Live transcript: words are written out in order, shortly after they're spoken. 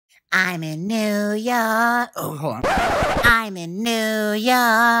I'm in New York. Oh, hold on. I'm in New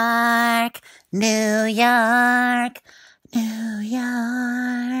York, New York, New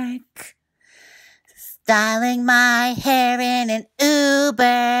York. Styling my hair in an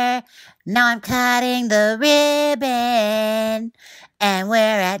Uber. Now I'm cutting the ribbon. And we're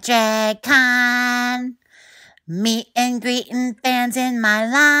at Drag Con. Meet and greeting fans in my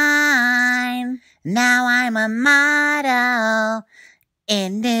line. Now I'm a model.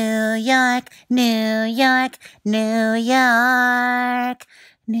 In New York, New York, New York,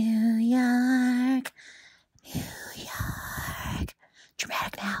 New York, New York.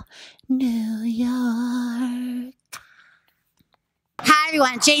 Dramatic now. New York. Hi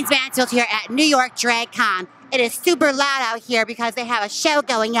everyone, Jaymes Mansfield here at New York Drag Con. It is super loud out here because they have a show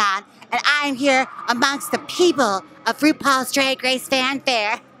going on, and I am here amongst the people of Rupaul'S Drag Race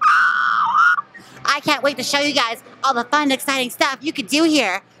Fanfare. I can't wait to show you guys all the fun and exciting stuff you could do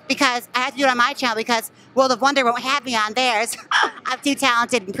here, because I have to do it on my channel because World of Wonder won't have me on theirs. I'm too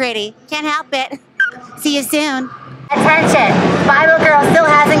talented and pretty. Can't help it. See you soon. Attention, Bible Girl still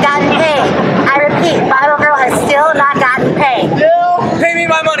hasn't gotten paid. I repeat, Bible Girl has still not gotten paid. Pay me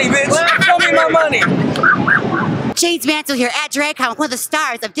my money, bitch. Show me my money. Jaymes Mansfield here at DragCon with one of the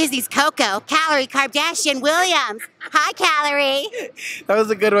stars of Disney's Coco, Kalorie Karbdashian-Williams. Hi, Kalorie. That was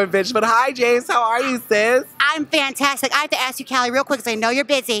a good one, bitch. But hi, James. How are you, sis? I'm fantastic. I have to ask you, Kalorie, real quick, because I know you're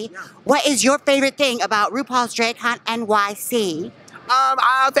busy. What is your favorite thing about Rupaul'S Drag Con NYC?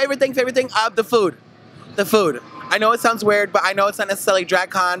 Favorite thing, the food. The food. I know it sounds weird, but I know it's not necessarily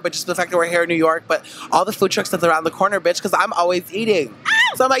DragCon, but just the fact that we're here in New York, but all the food trucks that's around the corner, bitch, because I'm always eating.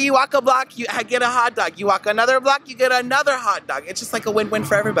 So I'm like, you walk a block, you get a hot dog. You walk another block, you get another hot dog. It's just like a win-win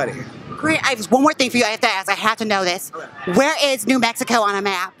for everybody. Great. I have one more thing for you I have to ask. I have to know this. Okay. Where is New Mexico on a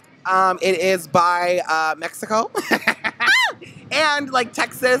map? It is by Mexico. And like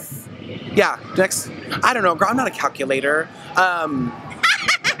Texas. Yeah, I don't know, girl, I'm not a calculator.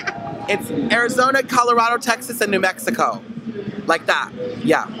 It's Arizona, Colorado, Texas, and New Mexico. Like that.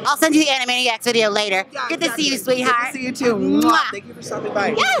 Yeah. I'll send you the Animaniacs video later. Yeah, good to see you, sweetheart. Good to see you too. Mwah. Thank you for stopping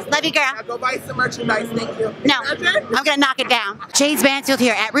by. Yes, love you, girl. Now go buy some merchandise. Thank you. No, I'm going to knock it down. Jaymes Mansfield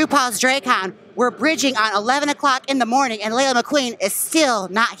here at Rupaul'S Drag Con. We're bridging on 11 o'clock in the morning, and Layla McQueen is still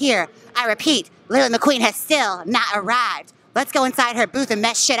not here. I repeat, Layla McQueen has still not arrived. Let's go inside her booth and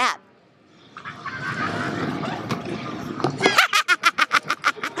mess shit up.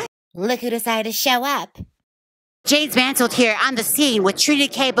 Look who decided to show up. Jaymes Mansfield here on the scene with Trinity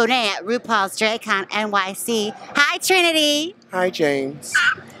K Bonet at Rupaul'S Drag Con NYC. Hi, Trinity. Hi, James.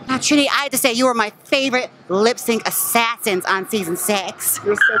 Now, Trinity, I have to say, you were my favorite lip sync assassins on season 6.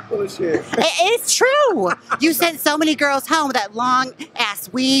 You're so full of shit. It is true. You sent so many girls home with that long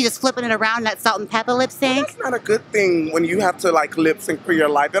ass weave, just flipping it around in that salt and pepper lip sync. Well, that's not a good thing when you have to like lip sync for your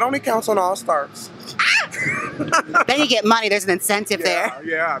life. That only counts on All Stars. Then you get money. There's an incentive there.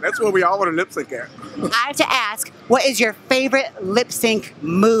 Yeah, that's where we all want to lip sync at. I have to ask, what is your favorite lip sync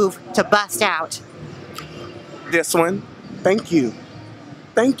move to bust out? This one. Thank you.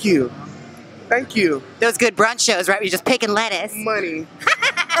 Thank you. Thank you. Those good brunch shows, right? Where you're just picking lettuce. Money.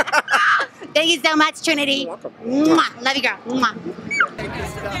 Thank you so much, Trinity. You're welcome. Mwah. Love you, girl. Mwah.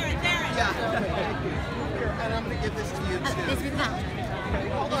 And I'm going to give this to you too. This is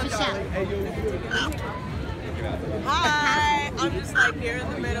Hi, I'm just like here in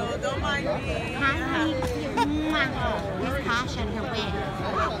the middle. Don't mind me. Hi, honey. Miss Pasha and her wig.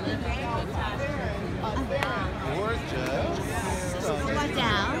 Gorgeous.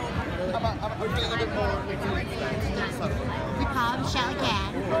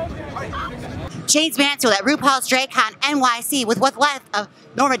 Jaymes Mansfield at Rupaul'S Drag Con NYC with what's left of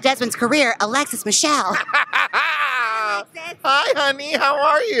Norma Desmond's career, Alexis Michelle. Hi, honey. How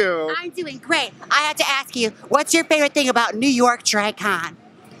are you? I'm doing great. I have to ask you, what's your favorite thing about New York Drag Con?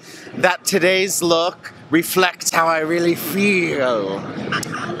 That today's look reflects how I really feel.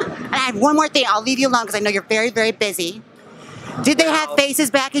 And I have one more thing. I'll leave you alone because I know you're very, very busy. Did they have faces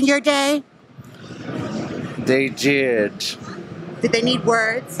back in your day? They did. Did they need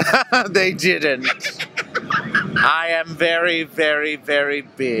words? They didn't. I am very, very, very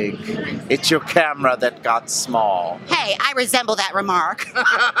big. It's your camera that got small. Hey, I resemble that remark.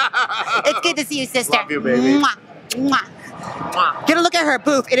 It's good to see you, sister. Love you, baby. Mwah, mwah. Mwah. Get a look at her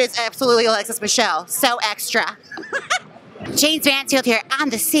booth. It is absolutely Alexis Michelle. So extra. Jaymes Mansfield here on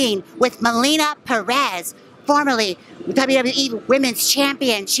the scene with Melina Perez, formerly WWE Women's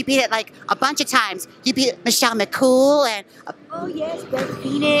Champion. She beat it like a bunch of times. You beat Michelle McCool and... Oh yes, Beth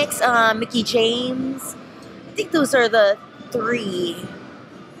Phoenix, Mickey James. I think those are the 3.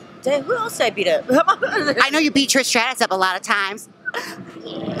 Who else did I beat up? I know you beat Trish Stratus up a lot of times.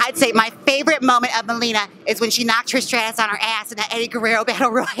 I'd say my favorite moment of Melina is when she knocked her Stratus on her ass in that Eddie Guerrero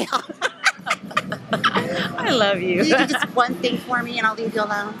Battle Royale. I love you. Can you do just one thing for me and I'll leave you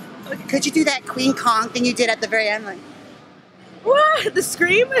alone? Could you do that Queen Kong thing you did at the very end? Like, What? The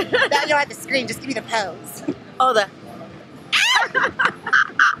scream? no, you don't have to scream. Just give me the pose. Oh, the.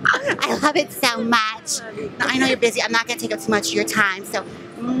 I love it so much. Now, I know you're busy. I'm not going to take up too much of your time. So,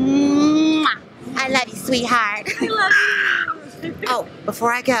 mwah. I love you, sweetheart. I love you. Oh,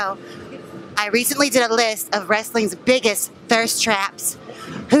 before I go, I recently did a list of wrestling's biggest thirst traps.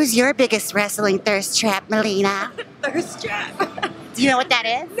 Who's your biggest wrestling thirst trap, Melina? Thirst trap. Do you know what that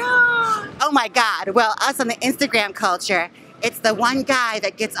is? No. Oh my God. Well, us on the Instagram culture, it's the one guy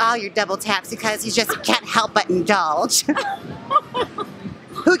that gets all your double taps because he just can't help but indulge.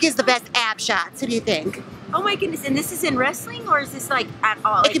 Who gives the best ab shots? Who do you think? Oh my goodness. And this is in wrestling or is this like at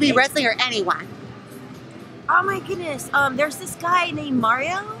all? It could be wrestling or anyone. Oh my goodness. There's this guy named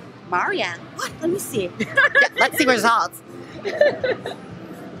Mario. Mario. What? Let me see. Yeah, let's see results.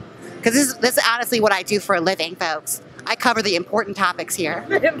 Because this is honestly what I do for a living, folks. I cover the important topics here.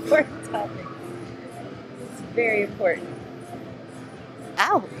 Important topic. It's very important.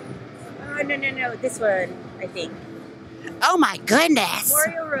 Oh. Oh, no. This one, I think. Oh my goodness.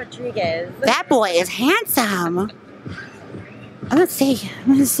 Mario Rodriguez. That boy is handsome. Let's see.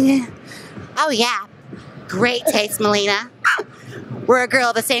 Oh yeah. Great taste, Melina. We're a girl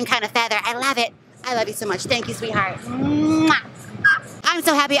of the same kind of feather. I love it. I love you so much. Thank you, sweetheart. Mwah. I'm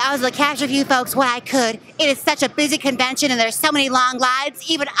so happy I was able to capture for you folks what I could. It is such a busy convention and there's so many long lines.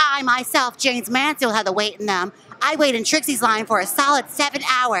 Even I myself, Jaymes Mansfield, had to wait in them. I waited in Trixie's line for a solid 7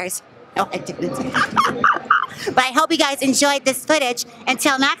 hours. No, I didn't. But I hope you guys enjoyed this footage.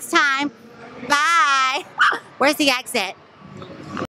 Until next time, bye. Where's the exit?